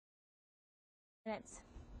Minutes.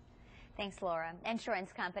 Thanks, Laura.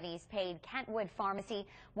 Insurance companies paid Kentwood Pharmacy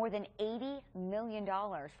more than $80 million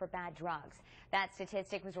for bad drugs. That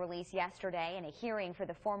statistic was released yesterday in a hearing for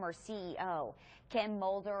the former CEO. Kim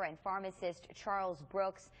Mulder and pharmacist Charles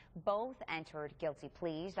Brooks both entered guilty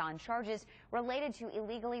pleas on charges related to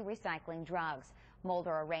illegally recycling drugs.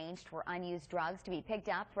 Mulder arranged for unused drugs to be picked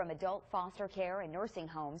up from adult foster care and nursing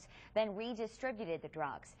homes, then redistributed the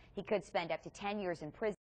drugs. He could spend up to 10 years in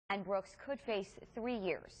prison, and Brooks could face 3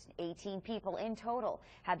 years. 18 people in total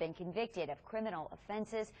have been convicted of criminal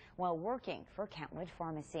offenses while working for Kentwood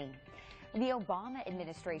Pharmacy. The Obama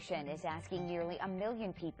administration is asking nearly 1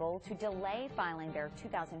 million people to delay filing their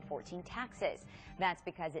 2014 taxes. That's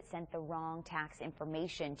because it sent the wrong tax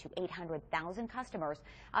information to 800,000 customers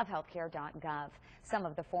of healthcare.gov. Some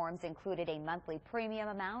of the forms included a monthly premium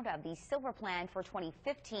amount of the Silver Plan for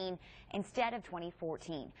 2015 instead of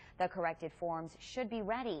 2014. The corrected forms should be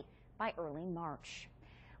ready by early March.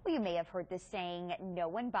 Well, you may have heard this saying, no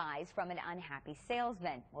one buys from an unhappy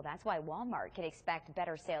salesman. Well, that's why Walmart can expect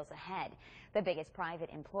better sales ahead. The biggest private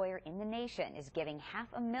employer in the nation is giving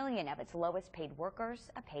 500,000 of its lowest paid workers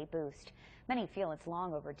a pay boost. Many feel it's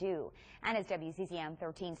long overdue. And as WZZM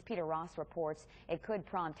 13's Peter Ross reports, it could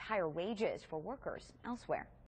prompt higher wages for workers elsewhere.